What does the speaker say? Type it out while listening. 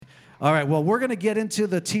All right, well, we're going to get into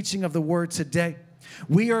the teaching of the Word today.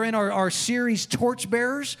 We are in our series,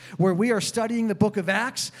 Torchbearers, where we are studying the book of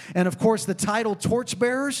Acts. And, of course, the title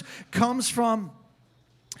Torchbearers comes from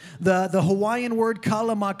the Hawaiian word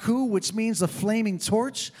kalamaku, which means a flaming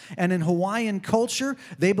torch. And in Hawaiian culture,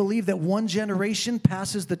 they believe that one generation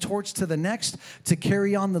passes the torch to the next to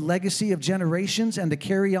carry on the legacy of generations and to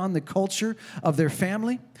carry on the culture of their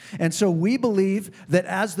family. And so we believe that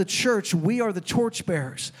as the church, we are the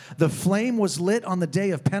torchbearers. The flame was lit on the day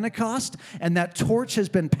of Pentecost, and that torch has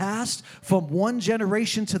been passed from one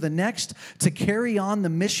generation to the next to carry on the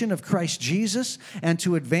mission of Christ Jesus and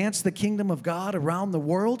to advance the kingdom of God around the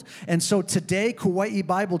world. And so today, Kauai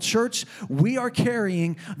Bible Church, we are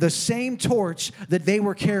carrying the same torch that they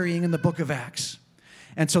were carrying in the book of Acts.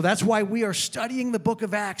 And so that's why we are studying the book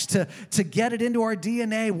of Acts to get it into our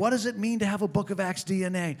DNA. What does it mean to have a book of Acts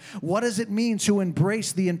DNA? What does it mean to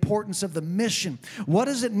embrace the importance of the mission? What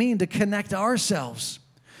does it mean to connect ourselves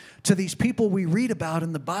to these people we read about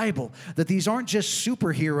in the Bible? That these aren't just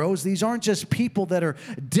superheroes. These aren't just people that are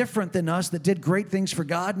different than us that did great things for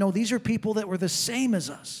God. No, these are people that were the same as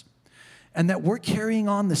us and that we're carrying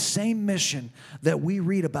on the same mission that we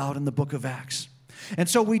read about in the book of Acts. And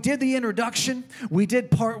so we did the introduction. We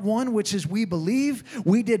did part 1, which is we believe.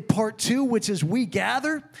 We did part 2, which is we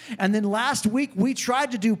gather. And then last week, we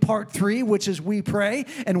tried to do part 3, which is we pray.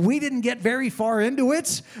 And we didn't get very far into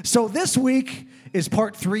it. So this week is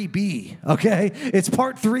part 3B, okay? It's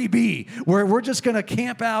part 3B, where we're just going to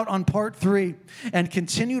camp out on part 3 and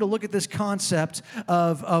continue to look at this concept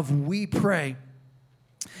of we pray.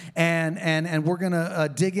 And we're going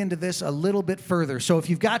to dig into this a little bit further. So if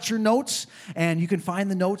you've got your notes, and you can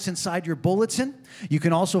find the notes inside your bulletin. You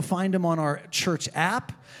can also find them on our church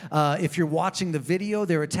app. If you're watching the video,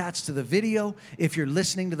 they're attached to the video. If you're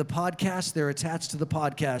listening to the podcast, they're attached to the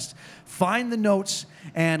podcast. Find the notes,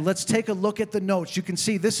 and let's take a look at the notes. You can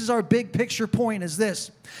see this is our big picture point is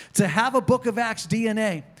this. To have a book of Acts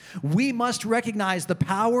DNA, we must recognize the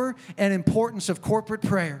power and importance of corporate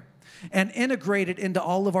prayer and integrate it into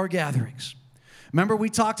all of our gatherings. Remember, we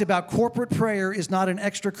talked about corporate prayer is not an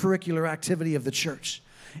extracurricular activity of the church.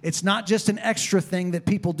 It's not just an extra thing that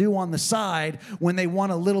people do on the side when they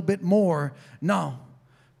want a little bit more. No,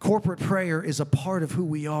 corporate prayer is a part of who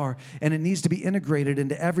we are, and it needs to be integrated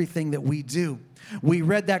into everything that we do. We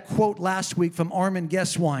read that quote last week from Armin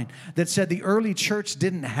Geswine that said the early church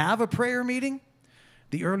didn't have a prayer meeting.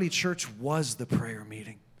 The early church was the prayer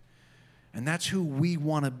meeting. And that's who we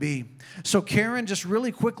want to be. So Karen, just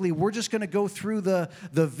really quickly, we're just going to go through the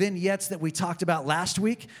vignettes that we talked about last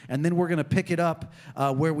week, and then we're going to pick it up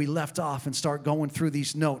where we left off and start going through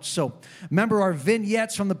these notes. So remember our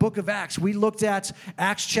vignettes from the book of Acts. We looked at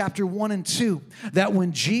Acts chapter 1 and 2, that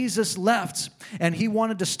when Jesus left and he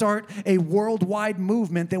wanted to start a worldwide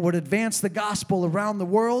movement that would advance the gospel around the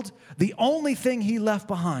world, the only thing he left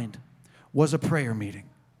behind was a prayer meeting.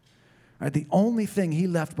 Right, the only thing he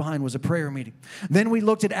left behind was a prayer meeting. Then we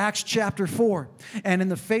looked at Acts chapter 4. And in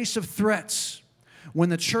the face of threats, when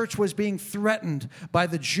the church was being threatened by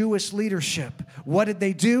the Jewish leadership, what did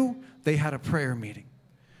they do? They had a prayer meeting.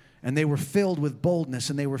 And they were filled with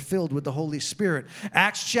boldness, and they were filled with the Holy Spirit.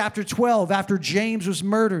 Acts chapter 12, after James was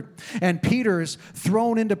murdered and Peter is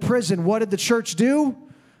thrown into prison, what did the church do?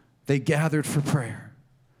 They gathered for prayer.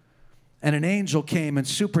 And an angel came and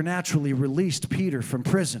supernaturally released Peter from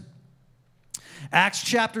prison. Acts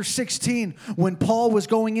chapter 16, when Paul was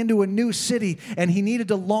going into a new city and he needed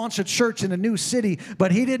to launch a church in a new city,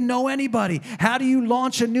 but he didn't know anybody. How do you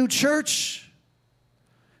launch a new church?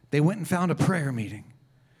 They went and found a prayer meeting.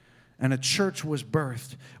 And a church was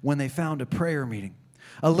birthed when they found a prayer meeting.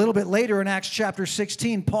 A little bit later in Acts chapter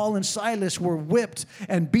 16, Paul and Silas were whipped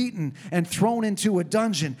and beaten and thrown into a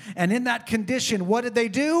dungeon. And in that condition, what did they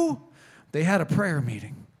do? They had a prayer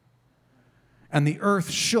meeting. And the earth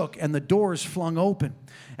shook and the doors flung open.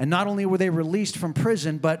 And not only were they released from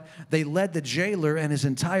prison, but they led the jailer and his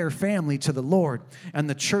entire family to the Lord. And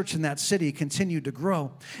the church in that city continued to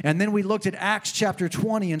grow. And then we looked at Acts chapter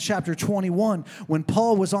 20 and chapter 21. When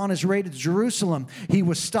Paul was on his way to Jerusalem, he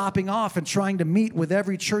was stopping off and trying to meet with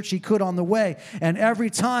every church he could on the way. And every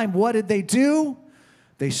time, what did they do?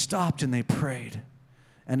 They stopped and they prayed.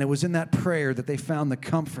 And it was in that prayer that they found the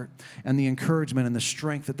comfort and the encouragement and the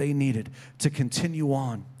strength that they needed to continue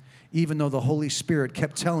on, even though the Holy Spirit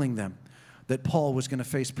kept telling them that Paul was going to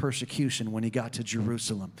face persecution when he got to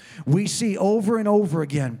Jerusalem. We see over and over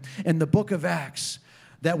again in the book of Acts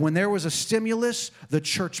that when there was a stimulus, the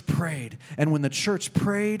church prayed. And when the church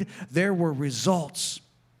prayed, there were results.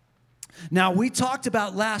 Now, we talked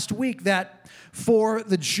about last week that for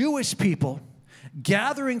the Jewish people,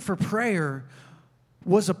 gathering for prayer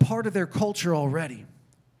was a part of their culture already.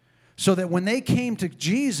 So that when they came to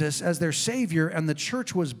Jesus as their Savior and the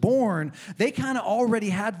church was born, they kind of already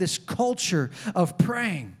had this culture of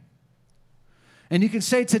praying. And you can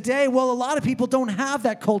say today, well, a lot of people don't have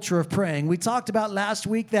that culture of praying. We talked about last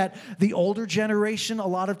week that the older generation a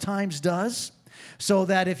lot of times does. So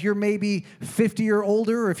that if you're maybe 50 or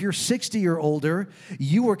older, or if you're 60 or older,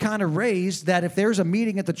 you were kind of raised that if there's a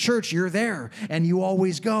meeting at the church, you're there and you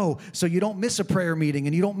always go. So you don't miss a prayer meeting,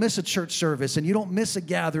 and you don't miss a church service, and you don't miss a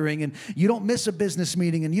gathering, and you don't miss a business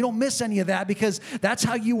meeting, and you don't miss any of that because that's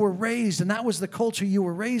how you were raised, and that was the culture you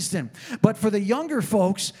were raised in. But for the younger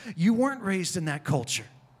folks, you weren't raised in that culture.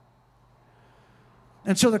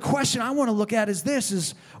 And so the question I want to look at is this,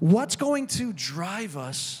 is what's going to drive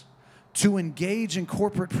us to engage in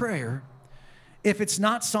corporate prayer if it's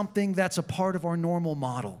not something that's a part of our normal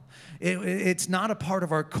model? It's not a part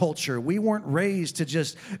of our culture. We weren't raised to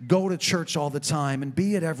just go to church all the time and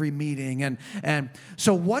be at every meeting. And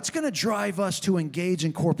so what's going to drive us to engage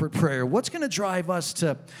in corporate prayer? What's going to drive us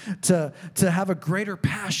to have a greater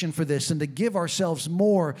passion for this and to give ourselves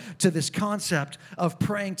more to this concept of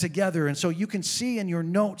praying together? And so you can see in your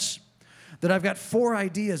notes that I've got 4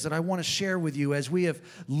 ideas that I want to share with you as we have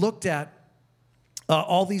looked at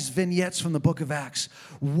all these vignettes from the book of Acts.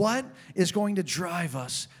 What is going to drive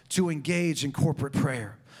us to engage in corporate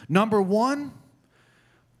prayer? Number 1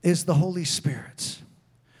 is the Holy Spirit.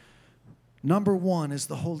 Number 1 is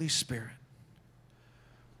the Holy Spirit.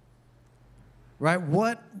 Right?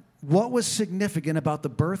 What was significant about the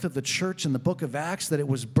birth of the church in the book of Acts? That it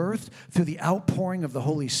was birthed through the outpouring of the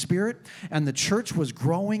Holy Spirit, and the church was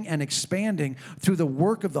growing and expanding through the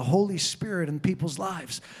work of the Holy Spirit in people's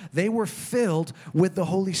lives. They were filled with the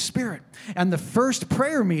Holy Spirit. And the first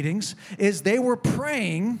prayer meetings is they were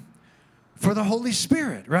praying for the Holy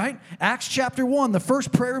Spirit, right? Acts chapter 1, the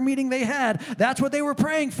first prayer meeting they had, that's what they were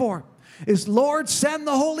praying for. Is Lord, send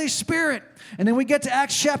the Holy Spirit. And then we get to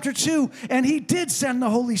Acts chapter 2, and he did send the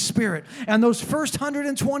Holy Spirit. And those first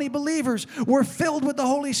 120 believers were filled with the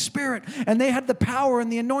Holy Spirit, and they had the power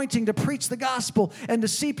and the anointing to preach the gospel and to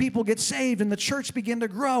see people get saved, and the church begin to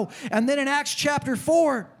grow. And then in Acts chapter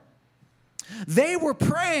 4, they were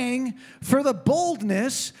praying for the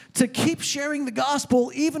boldness to keep sharing the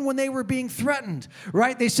gospel even when they were being threatened,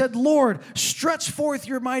 right? They said, Lord, stretch forth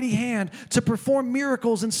your mighty hand to perform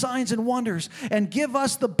miracles and signs and wonders, and give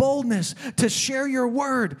us the boldness to share your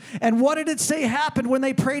word. And what did it say happened when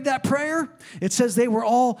they prayed that prayer? It says they were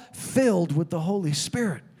all filled with the Holy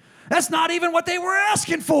Spirit. That's not even what they were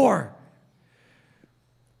asking for.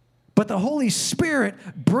 But the Holy Spirit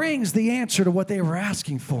brings the answer to what they were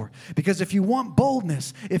asking for. Because if you want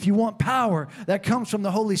boldness, if you want power, that comes from the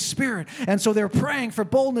Holy Spirit. And so they're praying for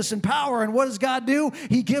boldness and power. And what does God do?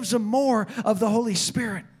 He gives them more of the Holy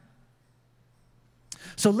Spirit.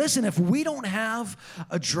 So listen, if we don't have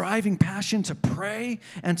a driving passion to pray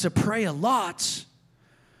and to pray a lot,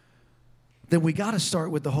 then we got to start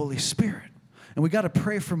with the Holy Spirit. And we got to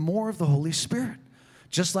pray for more of the Holy Spirit.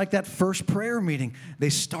 Just like that first prayer meeting, they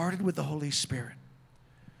started with the Holy Spirit.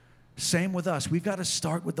 Same with us. We've got to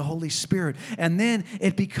start with the Holy Spirit. And then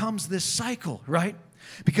it becomes this cycle, right?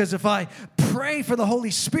 Because if I pray for the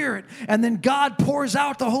Holy Spirit and then God pours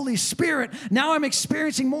out the Holy Spirit, now I'm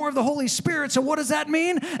experiencing more of the Holy Spirit. So what does that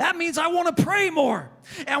mean? That means I want to pray more.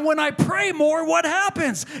 And when I pray more, what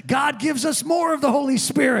happens? God gives us more of the Holy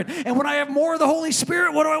Spirit. And when I have more of the Holy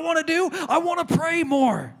Spirit, what do I want to do? I want to pray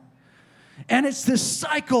more. And it's this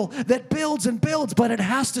cycle that builds and builds, but it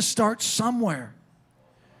has to start somewhere.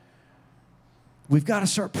 We've got to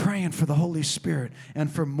start praying for the Holy Spirit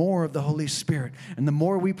and for more of the Holy Spirit. And the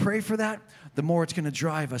more we pray for that, the more it's going to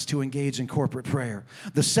drive us to engage in corporate prayer.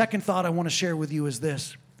 The second thought I want to share with you is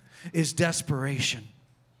this, is desperation.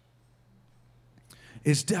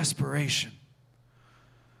 Is desperation.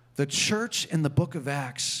 The church in the book of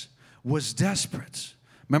Acts was desperate.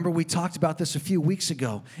 Remember, we talked about this a few weeks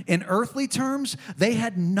ago. In earthly terms, they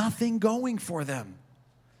had nothing going for them.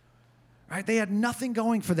 Right? They had nothing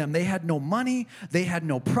going for them. They had no money. They had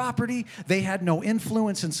no property. They had no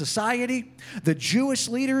influence in society. The Jewish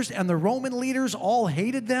leaders and the Roman leaders all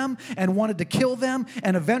hated them and wanted to kill them,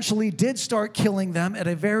 and eventually did start killing them at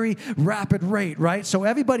a very rapid rate, right? So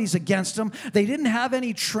everybody's against them. They didn't have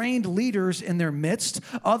any trained leaders in their midst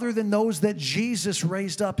other than those that Jesus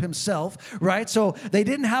raised up himself, right? So they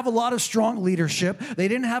didn't have a lot of strong leadership. They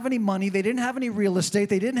didn't have any money. They didn't have any real estate.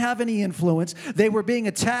 They didn't have any influence. They were being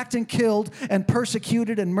attacked and killed and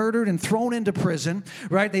persecuted and murdered and thrown into prison,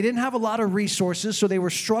 right? They didn't have a lot of resources, so they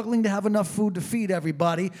were struggling to have enough food to feed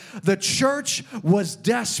everybody. The church was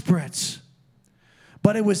desperate.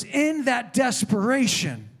 But it was in that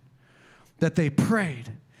desperation that they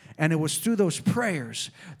prayed, and it was through those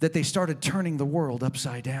prayers that they started turning the world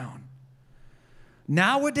upside down.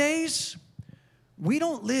 Nowadays, we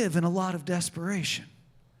don't live in a lot of desperation.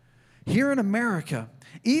 Here in America,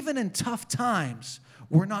 even in tough times,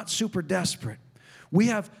 we're not super desperate. We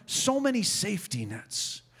have so many safety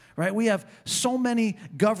nets, right? We have so many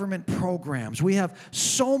government programs. We have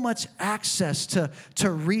so much access to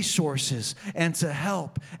resources and to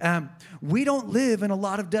help. We don't live in a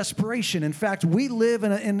lot of desperation. In fact, we live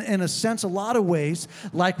in a sense, a lot of ways,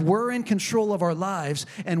 like we're in control of our lives,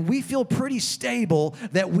 and we feel pretty stable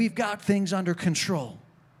that we've got things under control.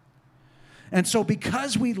 And so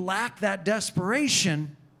because we lack that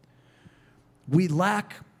desperation, we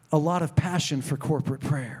lack a lot of passion for corporate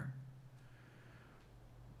prayer.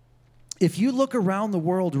 If you look around the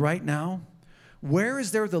world right now, where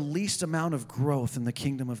is there the least amount of growth in the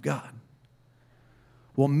kingdom of God?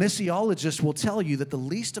 Well, missiologists will tell you that the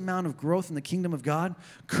least amount of growth in the kingdom of God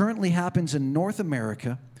currently happens in North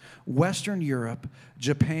America, Western Europe,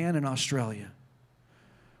 Japan, and Australia.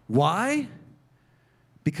 Why?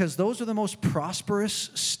 Because those are the most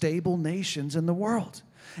prosperous, stable nations in the world.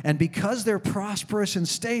 And because they're prosperous and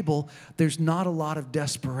stable, there's not a lot of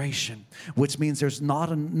desperation, which means there's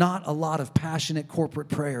not a lot of passionate corporate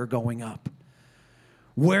prayer going up.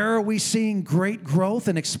 Where are we seeing great growth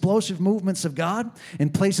and explosive movements of God? In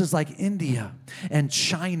places like India and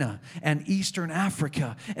China and Eastern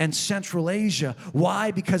Africa and Central Asia.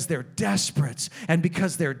 Why? Because they're desperate. And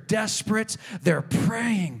because they're desperate, they're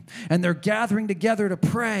praying. And they're gathering together to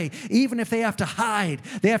pray. Even if they have to hide,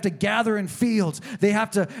 they have to gather in fields, they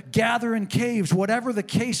have to gather in caves, whatever the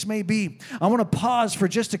case may be. I want to pause for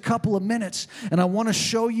just a couple of minutes, and I want to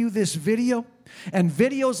show you this video. And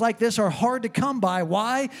videos like this are hard to come by.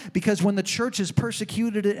 Why? Because when the church is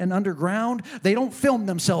persecuted and underground, they don't film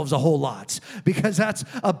themselves a whole lot, because that's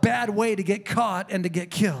a bad way to get caught and to get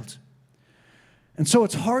killed. And so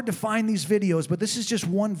it's hard to find these videos, but this is just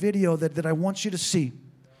one video that I want you to see.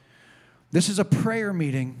 This is a prayer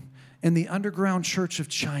meeting in the underground church of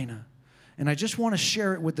China. And I just want to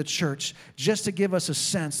share it with the church just to give us a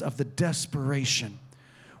sense of the desperation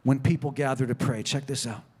when people gather to pray. Check this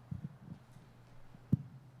out.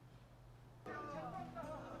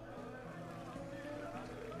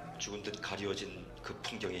 죽은 듯 가려진 그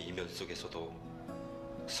풍경의 이면 속에서도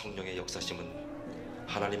성령의 역사심은,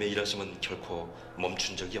 하나님의 일하심은 결코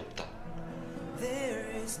멈춘 적이 없다.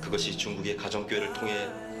 그것이 중국의 가정교회를 통해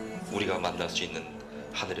우리가 만날 수 있는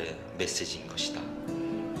하늘의 메시지인 것이다.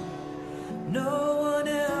 No one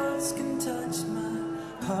else can touch my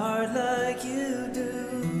heart like you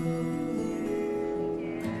do.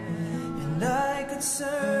 And I could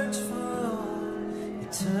search for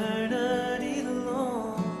eternity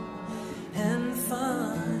long. And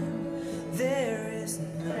find there is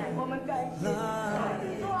none like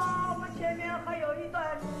you.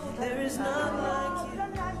 There is none like you.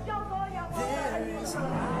 There is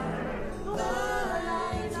none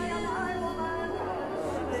like you.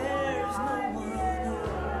 There is no one else.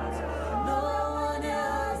 No one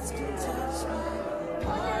else can touch my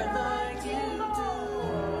heart like you do.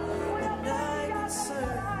 And I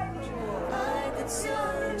could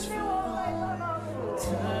search for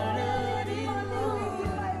eternity.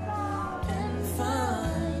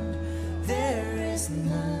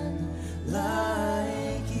 None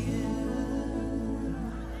like you.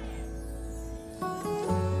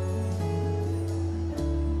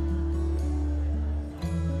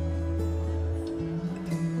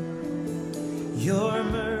 Your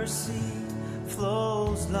mercy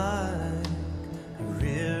flows like a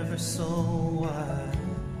river so wide,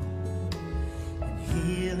 and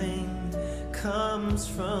healing comes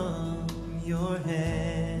from your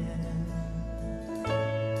hand.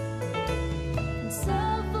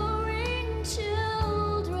 Suffering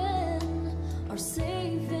children are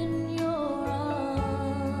safe in your arms.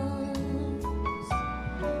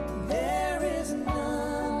 There is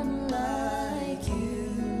none like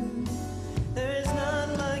you. There is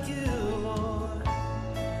none like you, Lord.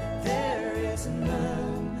 There is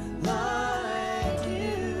none like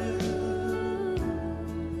you.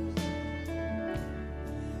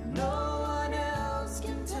 No one else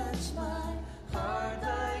can touch my heart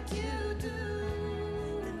like you do.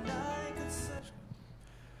 And I could search.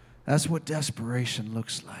 That's what desperation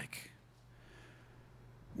looks like.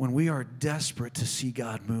 When we are desperate to see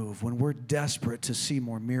God move, when we're desperate to see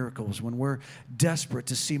more miracles, when we're desperate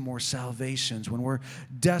to see more salvations, when we're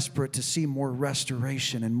desperate to see more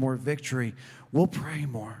restoration and more victory, we'll pray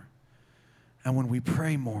more. And when we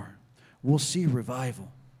pray more, we'll see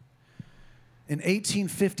revival. In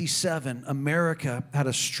 1857, America had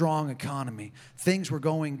a strong economy. Things were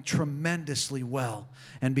going tremendously well.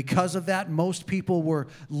 And because of that, most people were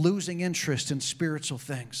losing interest in spiritual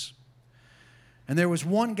things. And there was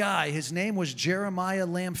one guy, his name was Jeremiah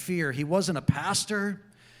Lamphere. He wasn't a pastor.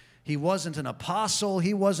 He wasn't an apostle.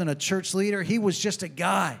 He wasn't a church leader. He was just a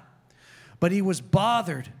guy. But he was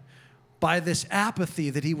bothered by this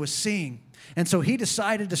apathy that he was seeing. And so he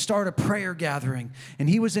decided to start a prayer gathering. And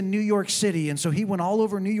he was in New York City. And so he went all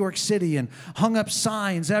over New York City and hung up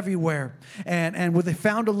signs everywhere. And they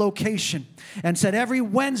found a location and said, every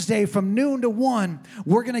Wednesday from noon to 1,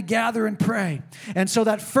 we're going to gather and pray. And so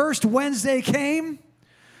that first Wednesday came,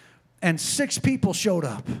 and 6 people showed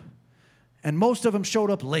up. And most of them showed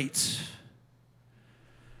up late.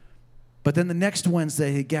 But then the next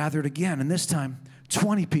Wednesday, he gathered again. And this time,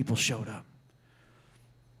 20 people showed up.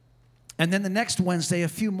 And then the next Wednesday, a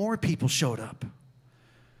few more people showed up.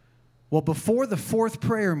 Well, before the 4th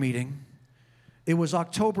prayer meeting, it was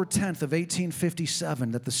October 10th of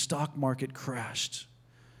 1857 that the stock market crashed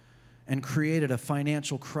and created a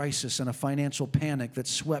financial crisis and a financial panic that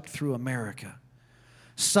swept through America.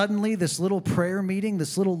 Suddenly, this little prayer meeting,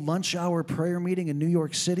 this little lunch hour prayer meeting in New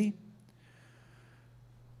York City,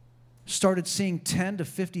 started seeing 10 to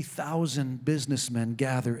 50,000 businessmen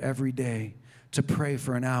gather every day to pray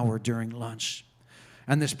for an hour during lunch.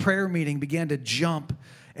 And this prayer meeting began to jump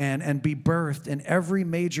and be birthed in every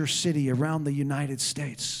major city around the United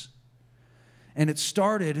States. And it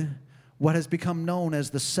started what has become known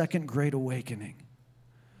as the Second Great Awakening.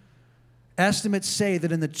 Estimates say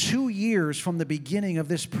that in the 2 years from the beginning of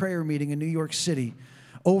this prayer meeting in New York City,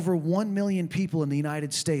 over 1 million people in the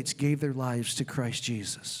United States gave their lives to Christ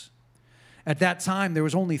Jesus. At that time, there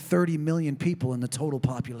was only 30 million people in the total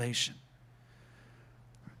population.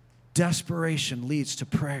 Desperation leads to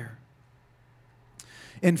prayer.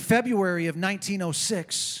 In February of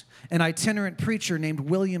 1906, an itinerant preacher named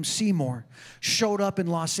William Seymour showed up in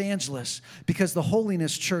Los Angeles because the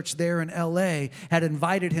Holiness Church there in LA had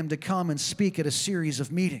invited him to come and speak at a series of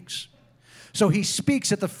meetings. So he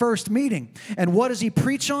speaks at the first meeting. And what does he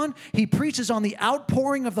preach on? He preaches on the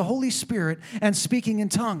outpouring of the Holy Spirit and speaking in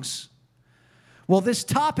tongues. Well, this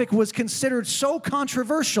topic was considered so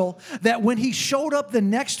controversial that when he showed up the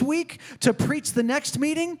next week to preach the next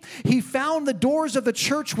meeting, he found the doors of the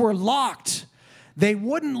church were locked. They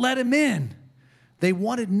wouldn't let him in. They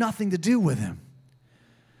wanted nothing to do with him.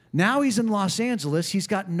 Now he's in Los Angeles. He's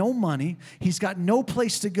got no money. He's got no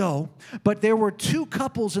place to go. But there were 2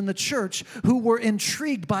 couples in the church who were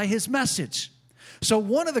intrigued by his message. So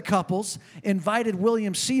one of the couples invited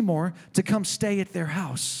William Seymour to come stay at their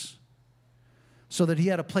house so that he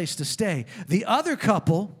had a place to stay. The other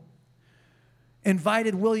couple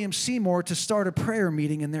invited William Seymour to start a prayer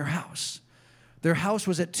meeting in their house. Their house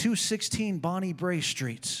was at 216 Bonnie Bray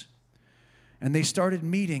Street. And they started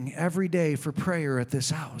meeting every day for prayer at this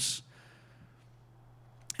house.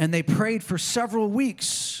 And they prayed for several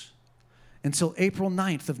weeks until April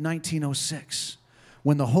 9th of 1906.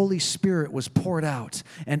 When the Holy Spirit was poured out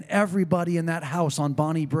and everybody in that house on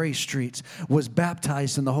Bonnie Bray Street was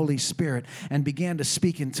baptized in the Holy Spirit and began to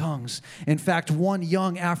speak in tongues. In fact, one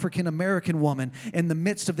young African-American woman in the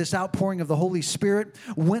midst of this outpouring of the Holy Spirit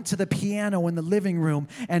went to the piano in the living room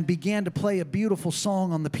and began to play a beautiful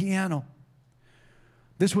song on the piano.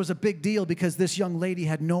 This was a big deal because this young lady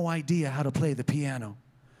had no idea how to play the piano.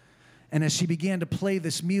 And as she began to play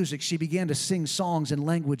this music, she began to sing songs in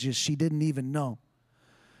languages she didn't even know.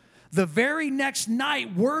 The very next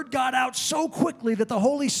night, word got out so quickly that the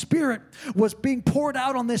Holy Spirit was being poured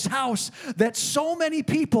out on this house that so many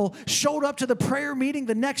people showed up to the prayer meeting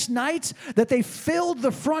the next night that they filled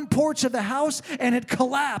the front porch of the house and it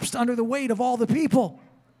collapsed under the weight of all the people.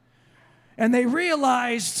 And they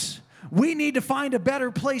realized, we need to find a better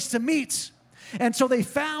place to meet. And so they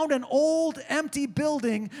found an old empty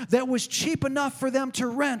building that was cheap enough for them to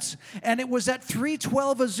rent, and it was at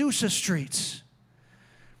 312 Azusa Street.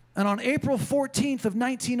 And on April 14th of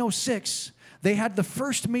 1906, they had the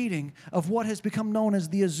first meeting of what has become known as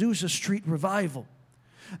the Azusa Street Revival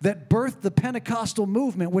that birthed the Pentecostal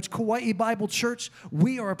movement, which Kauai Bible Church,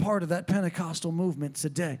 we are a part of that Pentecostal movement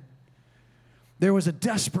today. There was a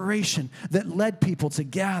desperation that led people to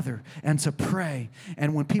gather and to pray.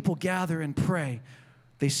 And when people gather and pray,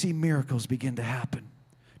 they see miracles begin to happen.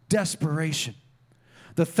 Desperation.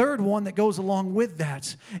 The third one that goes along with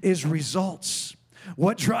that is results.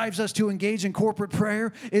 What drives us to engage in corporate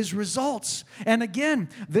prayer is results. And again,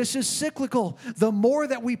 this is cyclical. The more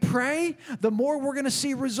that we pray, the more we're going to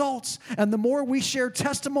see results. And the more we share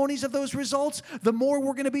testimonies of those results, the more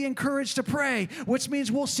we're going to be encouraged to pray, which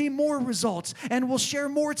means we'll see more results and we'll share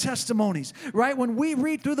more testimonies, right? When we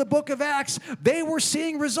read through the book of Acts, they were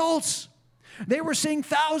seeing results. They were seeing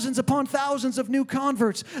thousands upon thousands of new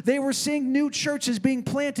converts. They were seeing new churches being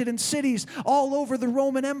planted in cities all over the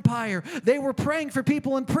Roman Empire. They were praying for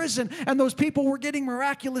people in prison, and those people were getting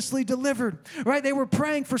miraculously delivered, right? They were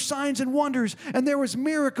praying for signs and wonders, and there was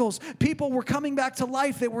miracles. People were coming back to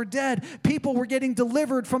life that were dead. People were getting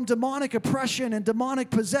delivered from demonic oppression and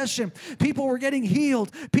demonic possession. People were getting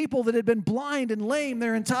healed. People that had been blind and lame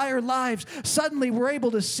their entire lives suddenly were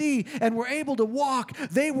able to see and were able to walk.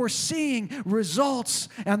 They were seeing results,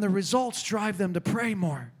 and the results drive them to pray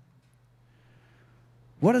more.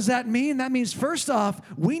 What does that mean? That means, first off,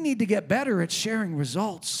 we need to get better at sharing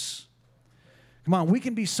results. Come on, we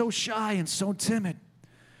can be so shy and so timid.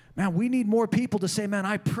 Man, we need more people to say, man,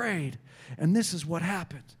 I prayed, and this is what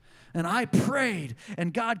happened. And I prayed,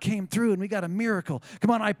 and God came through, and we got a miracle.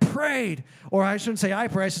 Come on, I prayed, or I shouldn't say I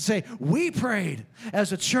prayed, I should say we prayed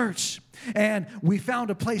as a church, and we found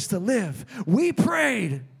a place to live. We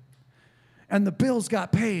prayed, and the bills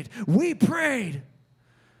got paid. We prayed,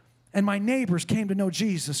 and my neighbors came to know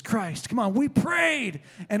Jesus Christ. Come on, we prayed,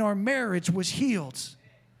 and our marriage was healed.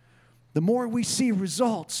 The more we see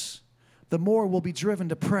results, the more we'll be driven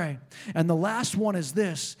to pray. And the last one is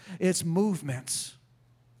this, it's movements.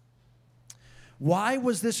 Why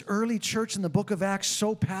was this early church in the book of Acts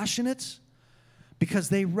so passionate? Because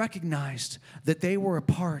they recognized that they were a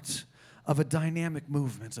part of a dynamic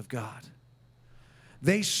movement of God.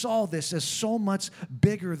 They saw this as so much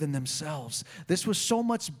bigger than themselves. This was so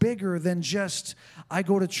much bigger than just, I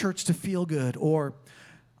go to church to feel good, or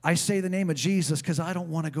I say the name of Jesus because I don't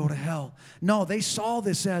want to go to hell. No, they saw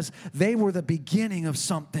this as they were the beginning of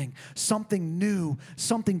something new,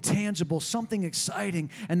 something tangible, something exciting,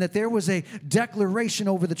 and that there was a declaration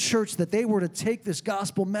over the church that they were to take this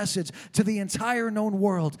gospel message to the entire known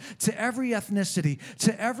world, to every ethnicity,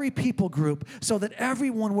 to every people group, so that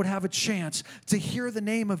everyone would have a chance to hear the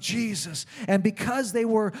name of Jesus. And because they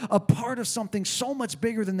were a part of something so much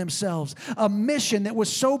bigger than themselves, a mission that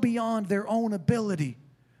was so beyond their own ability,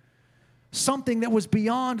 something that was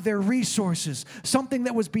beyond their resources, something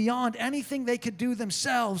that was beyond anything they could do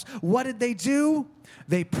themselves. What did they do?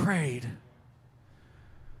 They prayed.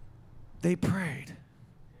 They prayed.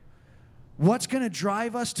 What's going to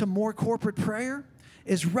drive us to more corporate prayer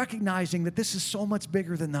is recognizing that this is so much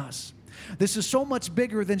bigger than us. This is so much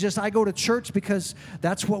bigger than just I go to church because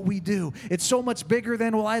that's what we do. It's so much bigger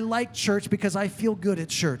than, well, I like church because I feel good at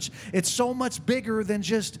church. It's so much bigger than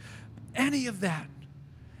just any of that.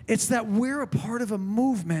 It's that we're a part of a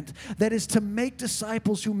movement that is to make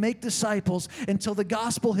disciples who make disciples until the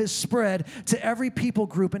gospel has spread to every people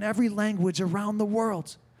group and every language around the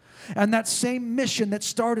world. And that same mission that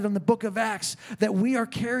started in the book of Acts, that we are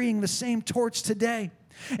carrying the same torch today.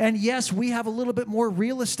 And yes, we have a little bit more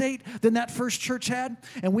real estate than that first church had,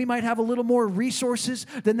 and we might have a little more resources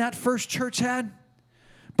than that first church had,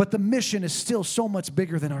 but the mission is still so much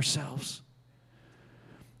bigger than ourselves.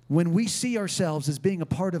 When we see ourselves as being a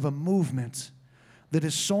part of a movement that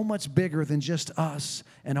is so much bigger than just us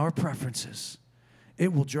and our preferences,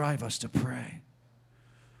 it will drive us to pray.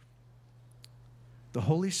 The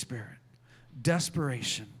Holy Spirit,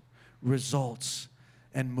 desperation, results,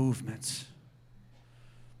 and movements.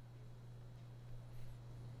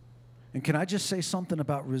 And can I just say something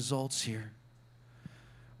about results here?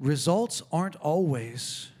 Results aren't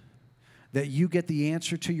always that you get the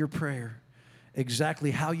answer to your prayer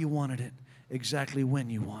exactly how you wanted it, exactly when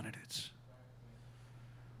you wanted it.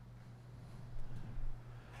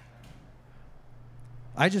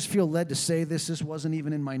 I just feel led to say this. This wasn't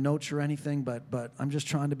even in my notes or anything, but I'm just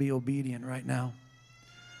trying to be obedient right now.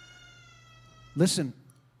 Listen,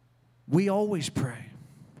 we always pray.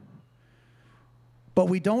 But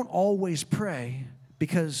we don't always pray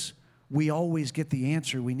because we always get the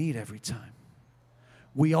answer we need every time.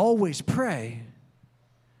 We always pray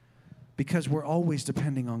because we're always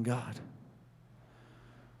depending on God.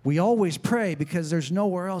 We always pray because there's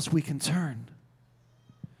nowhere else we can turn.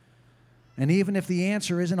 And even if the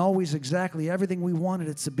answer isn't always exactly everything we wanted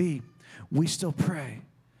it to be, we still pray.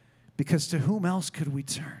 Because to whom else could we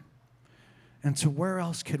turn? And to where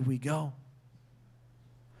else could we go?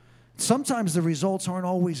 Sometimes the results aren't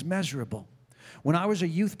always measurable. When I was a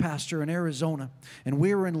youth pastor in Arizona, and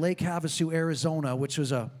we were in Lake Havasu, Arizona, which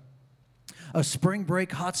was a a spring break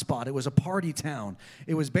hotspot. It was a party town.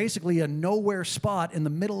 It was basically a nowhere spot in the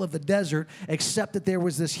middle of the desert, except that there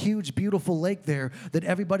was this huge, beautiful lake there that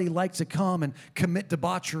everybody liked to come and commit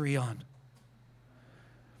debauchery on.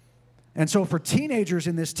 And so for teenagers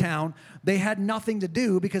in this town, they had nothing to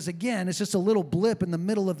do because, again, it's just a little blip in the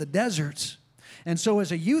middle of the desert. And so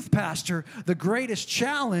as a youth pastor, the greatest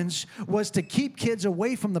challenge was to keep kids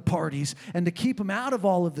away from the parties and to keep them out of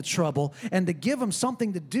all of the trouble and to give them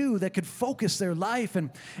something to do that could focus their life.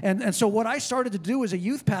 And so what I started to do as a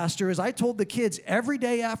youth pastor is I told the kids every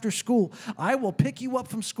day after school, I will pick you up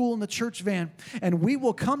from school in the church van and we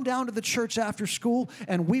will come down to the church after school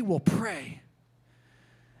and we will pray.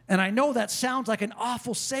 And I know that sounds like an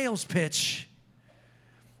awful sales pitch,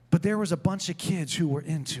 but there was a bunch of kids who were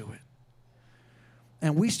into it.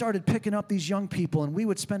 And we started picking up these young people, and we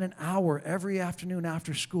would spend an hour every afternoon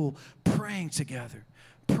after school praying together,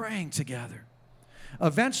 praying together.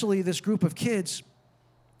 Eventually, this group of kids,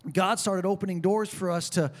 God started opening doors for us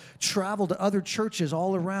to travel to other churches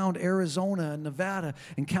all around Arizona and Nevada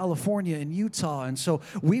and California and Utah. And so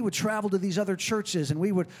we would travel to these other churches, and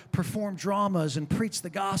we would perform dramas and preach the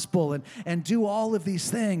gospel and do all of these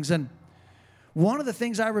things. And one of the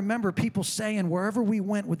things I remember people saying wherever we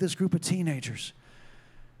went with this group of teenagers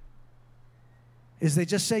is they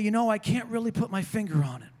just say, you know, I can't really put my finger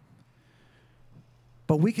on it,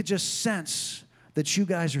 but we could just sense that you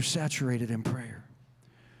guys are saturated in prayer.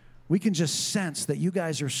 We can just sense that you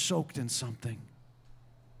guys are soaked in something.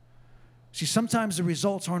 See, sometimes the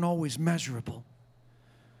results aren't always measurable,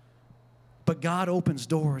 but God opens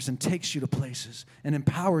doors and takes you to places and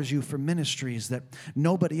empowers you for ministries that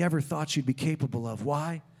nobody ever thought you'd be capable of.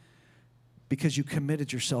 Why? Because you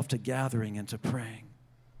committed yourself to gathering and to praying.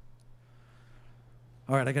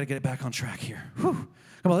 All right, I got to get it back on track here. Whew.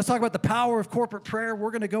 Come on, let's talk about the power of corporate prayer.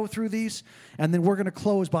 We're going to go through these, and then we're going to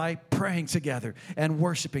close by praying together and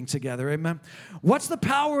worshiping together. Amen. What's the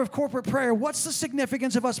power of corporate prayer? What's the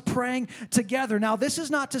significance of us praying together? Now, this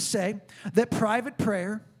is not to say that private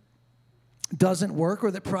prayer doesn't work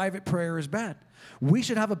or that private prayer is bad. We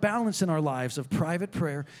should have a balance in our lives of private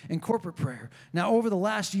prayer and corporate prayer. Now, over the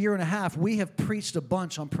last year and a half, we have preached a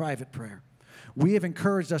bunch on private prayer. We have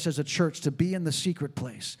encouraged us as a church to be in the secret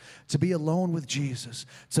place, to be alone with Jesus,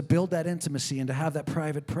 to build that intimacy and to have that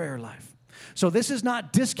private prayer life. So this is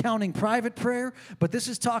not discounting private prayer, but this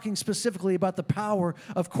is talking specifically about the power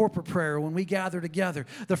of corporate prayer when we gather together.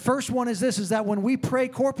 The first one is this, is that when we pray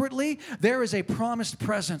corporately, there is a promised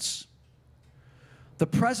presence. The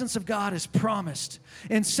presence of God is promised.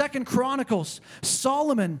 In 2 Chronicles,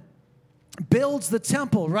 Solomon builds the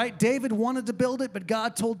temple, right? David wanted to build it, but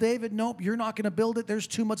God told David, nope, you're not going to build it. There's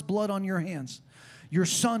too much blood on your hands. Your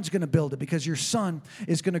son's going to build it because your son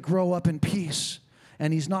is going to grow up in peace.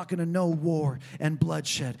 And he's not going to know war and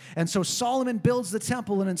bloodshed. And so Solomon builds the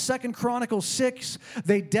temple, and in 2 Chronicles 6,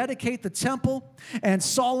 they dedicate the temple, and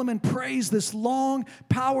Solomon prays this long,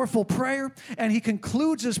 powerful prayer, and he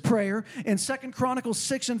concludes his prayer in 2 Chronicles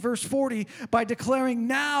 6 and verse 40 by declaring,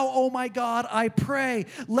 now, oh my God, I pray,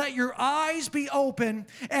 let your eyes be open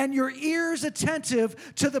and your ears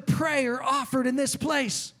attentive to the prayer offered in this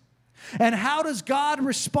place. And how does God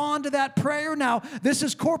respond to that prayer? Now, this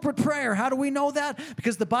is corporate prayer. How do we know that?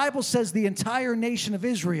 Because the Bible says the entire nation of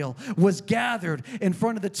Israel was gathered in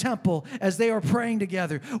front of the temple as they are praying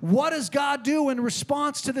together. What does God do in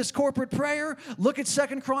response to this corporate prayer? Look at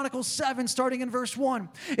 2 Chronicles 7, starting in verse 1.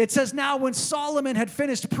 It says, now when Solomon had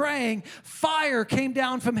finished praying, fire came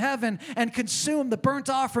down from heaven and consumed the burnt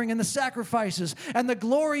offering and the sacrifices, and the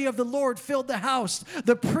glory of the Lord filled the house.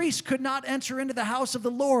 The priest could not enter into the house of the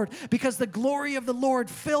Lord because the glory of the Lord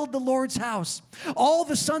filled the Lord's house. All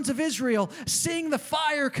the sons of Israel, seeing the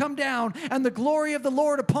fire come down and the glory of the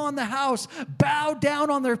Lord upon the house, bowed down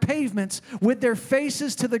on their pavements with their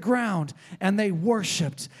faces to the ground, and they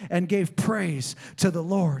worshiped and gave praise to the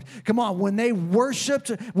Lord. Come on, when they worshiped,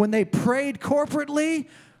 when they prayed corporately,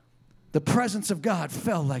 the presence of God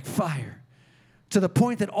fell like fire to the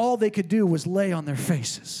point that all they could do was lay on their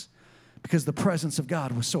faces because the presence of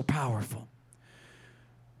God was so powerful.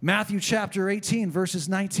 Matthew chapter 18, verses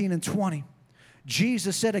 19 and 20.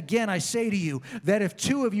 Jesus said, again, I say to you that if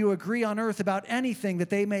two of you agree on earth about anything that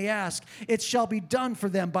they may ask, it shall be done for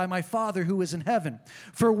them by my Father who is in heaven.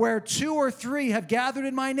 For where 2 or 3 have gathered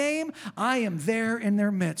in my name, I am there in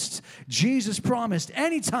their midst. Jesus promised,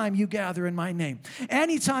 anytime you gather in my name,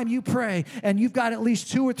 anytime you pray and you've got at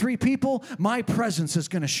least 2 or 3 people, my presence is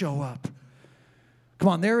going to show up. Come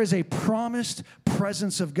on, there is a promised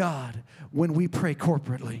presence of God when we pray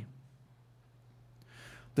corporately.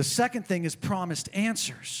 The second thing is promised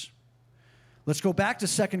answers. Let's go back to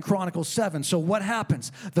 2 Chronicles 7. So what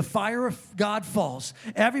happens? The fire of God falls.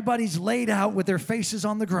 Everybody's laid out with their faces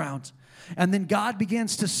on the ground. And then God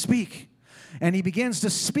begins to speak. And he begins to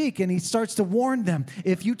speak and he starts to warn them,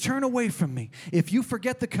 if you turn away from me, if you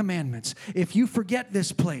forget the commandments, if you forget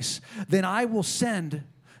this place, then I will send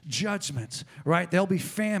judgment, right? There'll be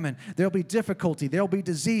famine, there'll be difficulty, there'll be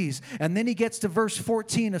disease. And then he gets to verse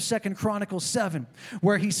 14 of 2 Chronicles 7,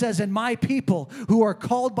 where he says, and my people who are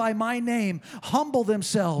called by my name humble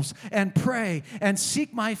themselves and pray and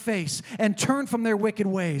seek my face and turn from their wicked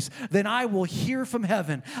ways. Then I will hear from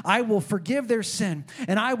heaven, I will forgive their sin,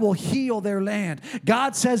 and I will heal their land.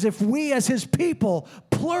 God says if we as his people,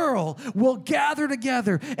 plural, will gather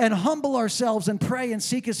together and humble ourselves and pray and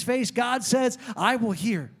seek his face, God says, I will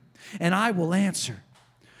hear and I will answer.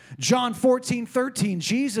 John 14:13,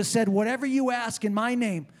 Jesus said, whatever you ask in my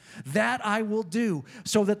name, that I will do,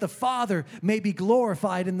 so that the Father may be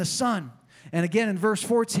glorified in the Son. And again in verse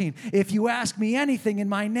 14, if you ask me anything in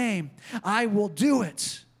my name, I will do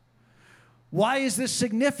it. Why is this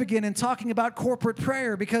significant in talking about corporate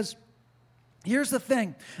prayer? Because here's the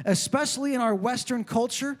thing, especially in our Western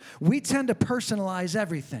culture, we tend to personalize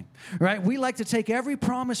everything, right? We like to take every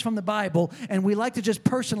promise from the Bible and we like to just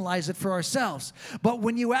personalize it for ourselves. But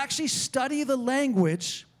when you actually study the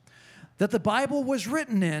language that the Bible was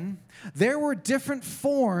written in, there were different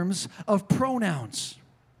forms of pronouns.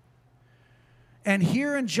 And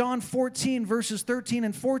here in John 14, verses 13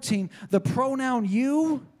 and 14, the pronoun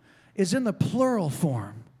you is in the plural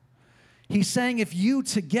form. He's saying if you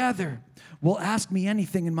together will ask me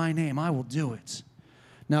anything in my name, I will do it.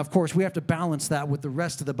 Now, of course, we have to balance that with the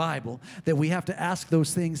rest of the Bible, that we have to ask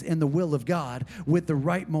those things in the will of God with the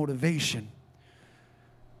right motivation.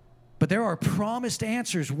 But there are promised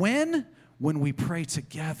answers. When? When we pray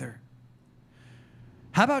together.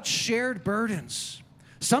 How about shared burdens?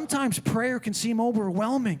 Sometimes prayer can seem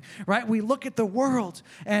overwhelming, right? We look at the world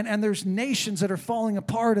and there's nations that are falling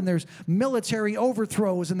apart and there's military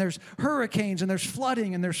overthrows and there's hurricanes and there's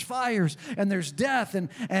flooding and there's fires and there's death and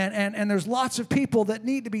there's lots of people that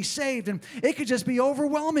need to be saved, and it could just be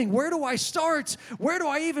overwhelming. Where do I start? Where do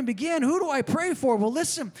I even begin? Who do I pray for? Well,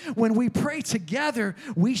 listen, when we pray together,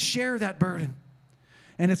 we share that burden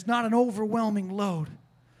and it's not an overwhelming load,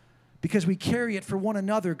 because we carry it for one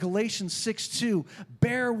another. Galatians 6:2,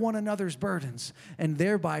 bear one another's burdens and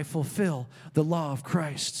thereby fulfill the law of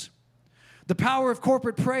Christ. The power of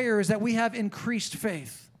corporate prayer is that we have increased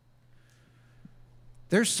faith.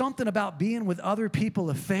 There's something about being with other people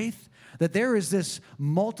of faith, that there is this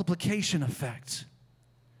multiplication effect,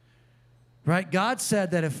 right? God said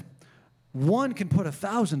that if one can put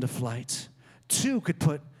 1,000 to flight, two could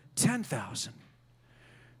put 10,000,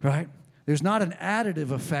 right? There's not an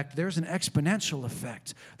additive effect. There's an exponential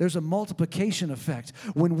effect. There's a multiplication effect.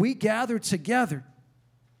 When we gather together,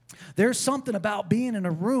 there's something about being in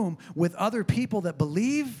a room with other people that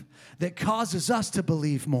believe that causes us to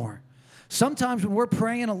believe more. Sometimes when we're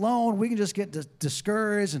praying alone, we can just get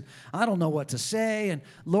discouraged and I don't know what to say. And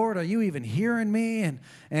Lord, are you even hearing me?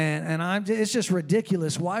 And it's just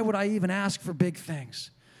ridiculous. Why would I even ask for big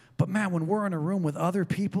things? But man, when we're in a room with other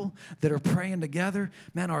people that are praying together,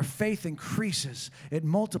 man, our faith increases. It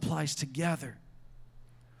multiplies together.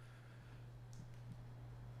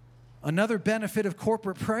 Another benefit of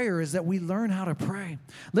corporate prayer is that we learn how to pray.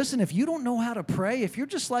 Listen, if you don't know how to pray, if you're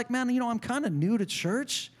just like, man, I'm kind of new to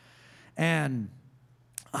church and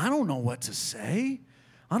I don't know what to say,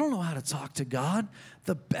 I don't know how to talk to God,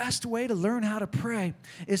 the best way to learn how to pray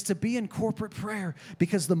is to be in corporate prayer,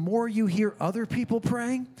 because the more you hear other people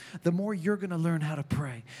praying, the more you're going to learn how to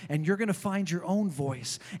pray. And you're going to find your own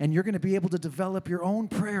voice, and you're going to be able to develop your own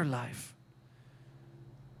prayer life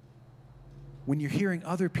when you're hearing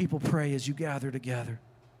other people pray as you gather together.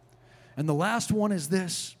 And the last one is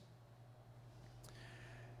this,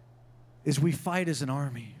 is we fight as an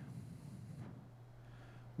army.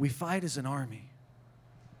 We fight as an army.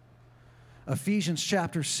 Ephesians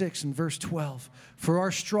chapter 6 and verse 12. For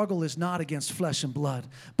our struggle is not against flesh and blood,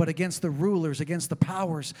 but against the rulers, against the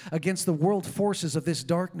powers, against the world forces of this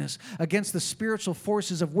darkness, against the spiritual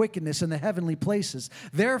forces of wickedness in the heavenly places.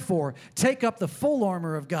 Therefore, take up the full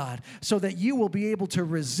armor of God, so that you will be able to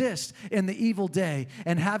resist in the evil day,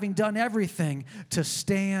 and having done everything, to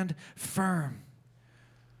stand firm.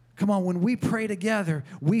 Come on, when we pray together,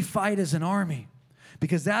 we fight as an army.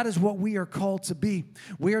 Because that is what we are called to be.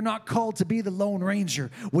 We are not called to be the Lone Ranger.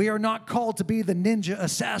 We are not called to be the ninja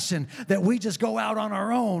assassin that we just go out on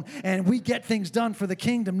our own and we get things done for the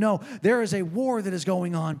kingdom. No, there is a war that is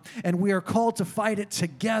going on, and we are called to fight it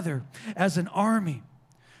together as an army.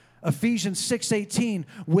 Ephesians 6:18,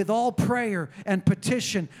 with all prayer and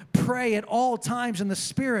petition, pray at all times in the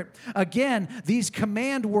Spirit. Again, these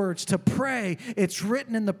command words to pray, it's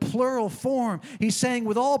written in the plural form. He's saying,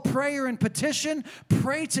 with all prayer and petition,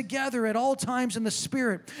 pray together at all times in the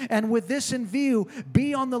Spirit. And with this in view,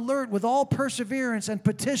 be on the alert with all perseverance and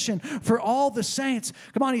petition for all the saints.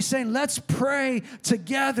 Come on, he's saying, let's pray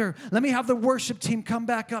together. Let me have the worship team come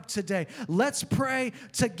back up today. Let's pray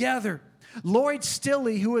together. Lloyd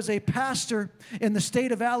Stilley, who is a pastor in the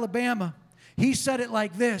state of Alabama, he said it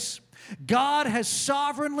like this: God has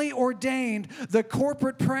sovereignly ordained the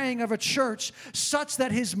corporate praying of a church such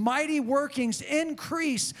that his mighty workings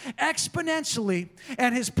increase exponentially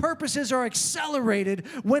and his purposes are accelerated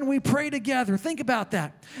when we pray together. Think about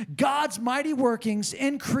that. God's mighty workings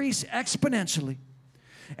increase exponentially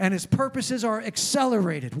and his purposes are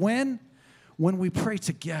accelerated. When we pray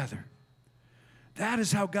together. That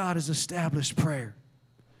is how God has established prayer.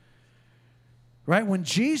 Right? When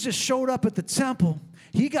Jesus showed up at the temple,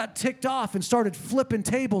 he got ticked off and started flipping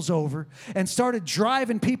tables over and started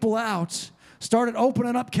driving people out, started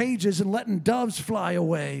opening up cages and letting doves fly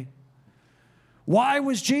away. Why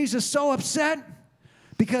was Jesus so upset?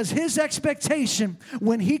 Because his expectation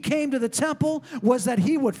when he came to the temple was that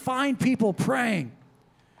he would find people praying.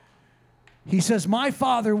 He says, my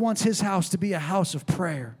Father wants his house to be a house of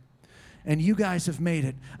prayer. And you guys have made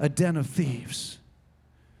it a den of thieves.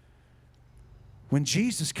 When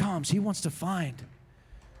Jesus comes, he wants to find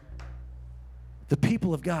the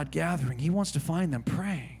people of God gathering. He wants to find them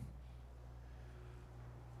praying.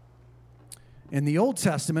 In the Old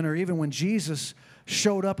Testament, or even when Jesus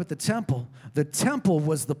showed up at the temple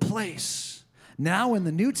was the place. Now in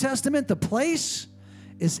the New Testament, the place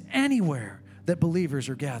is anywhere that believers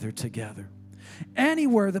are gathered together.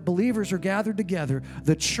 Anywhere that believers are gathered together,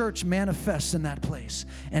 the church manifests in that place.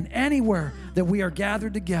 And anywhere that we are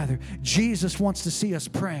gathered together, Jesus wants to see us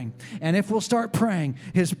praying. And if we'll start praying,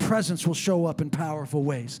 his presence will show up in powerful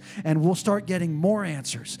ways. And we'll start getting more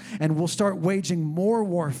answers. And we'll start waging more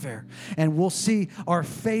warfare. And we'll see our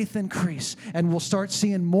faith increase. And we'll start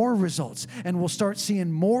seeing more results. And we'll start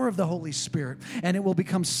seeing more of the Holy Spirit. And it will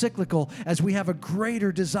become cyclical as we have a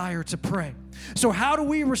greater desire to pray. So how do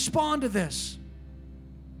we respond to this?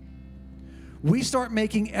 We start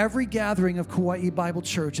making every gathering of Kauai Bible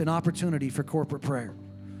Church an opportunity for corporate prayer.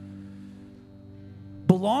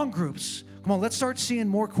 Belong groups. Come on, let's start seeing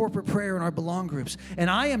more corporate prayer in our belong groups.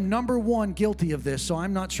 And I am number one guilty of this, so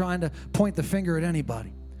I'm not trying to point the finger at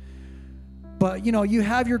anybody. But, you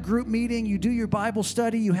have your group meeting, you do your Bible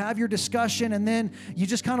study, you have your discussion, and then you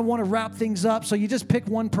just kind of want to wrap things up. So you just pick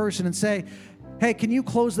one person and say, hey, can you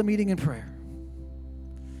close the meeting in prayer?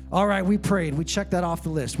 All right, we prayed. We checked that off the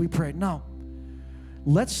list. We prayed. No.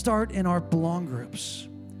 Let's start in our belong groups.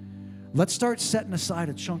 Let's start setting aside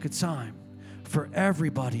a chunk of time for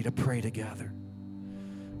everybody to pray together.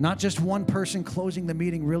 Not just one person closing the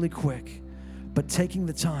meeting really quick, but taking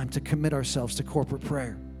the time to commit ourselves to corporate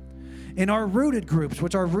prayer. In our rooted groups,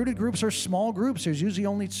 which our rooted groups are small groups, there's usually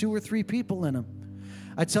only 2 or 3 people in them.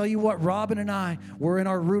 I tell you what, Robin and I were in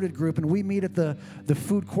our rooted group, and we meet at the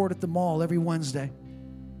food court at the mall every Wednesday.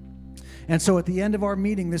 And so at the end of our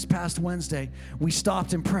meeting this past Wednesday, we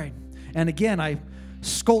stopped and prayed. And again, I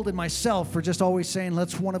scolded myself for just always saying,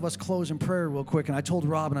 let's one of us close in prayer real quick. And I told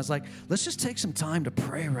Robin, I was like, let's just take some time to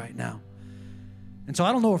pray right now. And so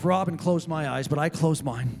I don't know if Robin closed my eyes, but I closed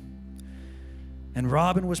mine. And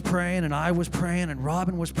Robin was praying, and I was praying, and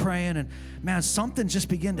Robin was praying. And man, something just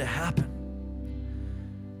began to happen.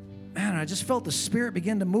 Man, I just felt the Spirit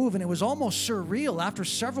begin to move, and it was almost surreal. After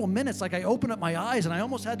several minutes, like I opened up my eyes, and I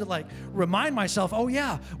almost had to remind myself, oh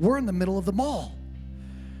yeah, we're in the middle of the mall.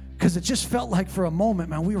 Because it just felt like for a moment,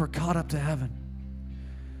 man, we were caught up to heaven.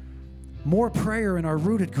 More prayer in our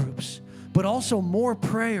rooted groups, but also more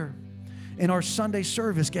prayer in our Sunday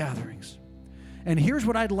service gatherings. And here's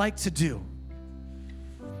what I'd like to do.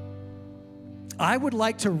 I would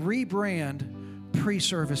like to rebrand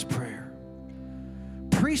pre-service prayer.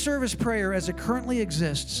 Pre-service prayer as it currently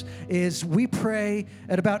exists is we pray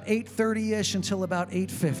at about 8:30-ish until about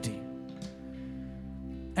 8:50.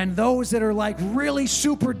 And those that are really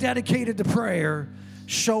super dedicated to prayer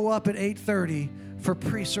show up at 8:30 for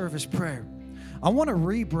pre-service prayer. I want to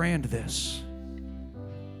rebrand this.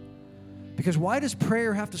 Because why does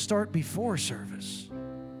prayer have to start before service?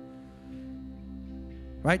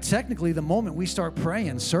 Right? Technically, the moment we start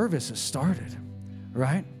praying, service has started,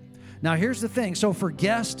 right? Now, here's the thing. So for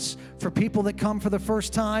guests, for people that come for the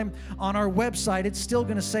first time, on our website, it's still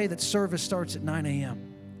going to say that service starts at 9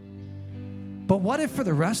 a.m. But what if for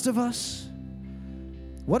the rest of us,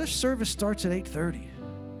 what if service starts at 8:30?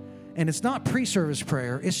 And it's not pre-service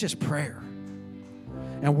prayer, it's just prayer.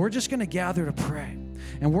 And we're just going to gather to pray.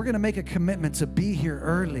 And we're going to make a commitment to be here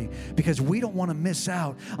early because we don't want to miss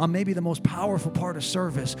out on maybe the most powerful part of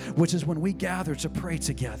service, which is when we gather to pray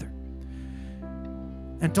together.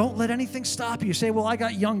 And don't let anything stop you. You say, well, I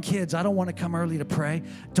got young kids. I don't want to come early to pray.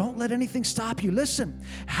 Don't let anything stop you. Listen,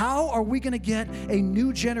 how are we going to get a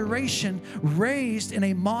new generation raised in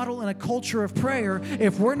a model and a culture of prayer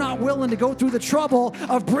if we're not willing to go through the trouble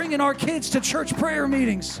of bringing our kids to church prayer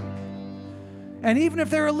meetings? And even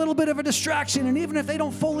if they're a little bit of a distraction, and even if they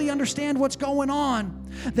don't fully understand what's going on,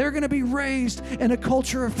 they're going to be raised in a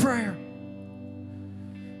culture of prayer.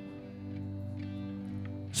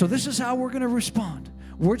 So this is how we're going to respond.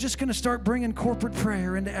 We're just going to start bringing corporate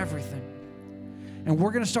prayer into everything. And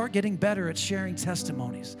we're going to start getting better at sharing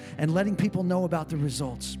testimonies and letting people know about the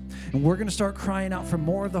results. And we're going to start crying out for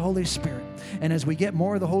more of the Holy Spirit. And as we get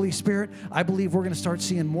more of the Holy Spirit, I believe we're going to start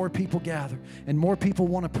seeing more people gather. And more people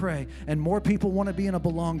want to pray. And more people want to be in a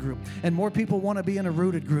belong group. And more people want to be in a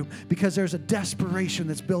rooted group. Because there's a desperation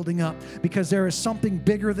that's building up. Because there is something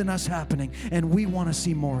bigger than us happening. And we want to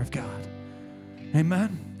see more of God.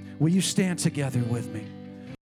 Amen? Will you stand together with me?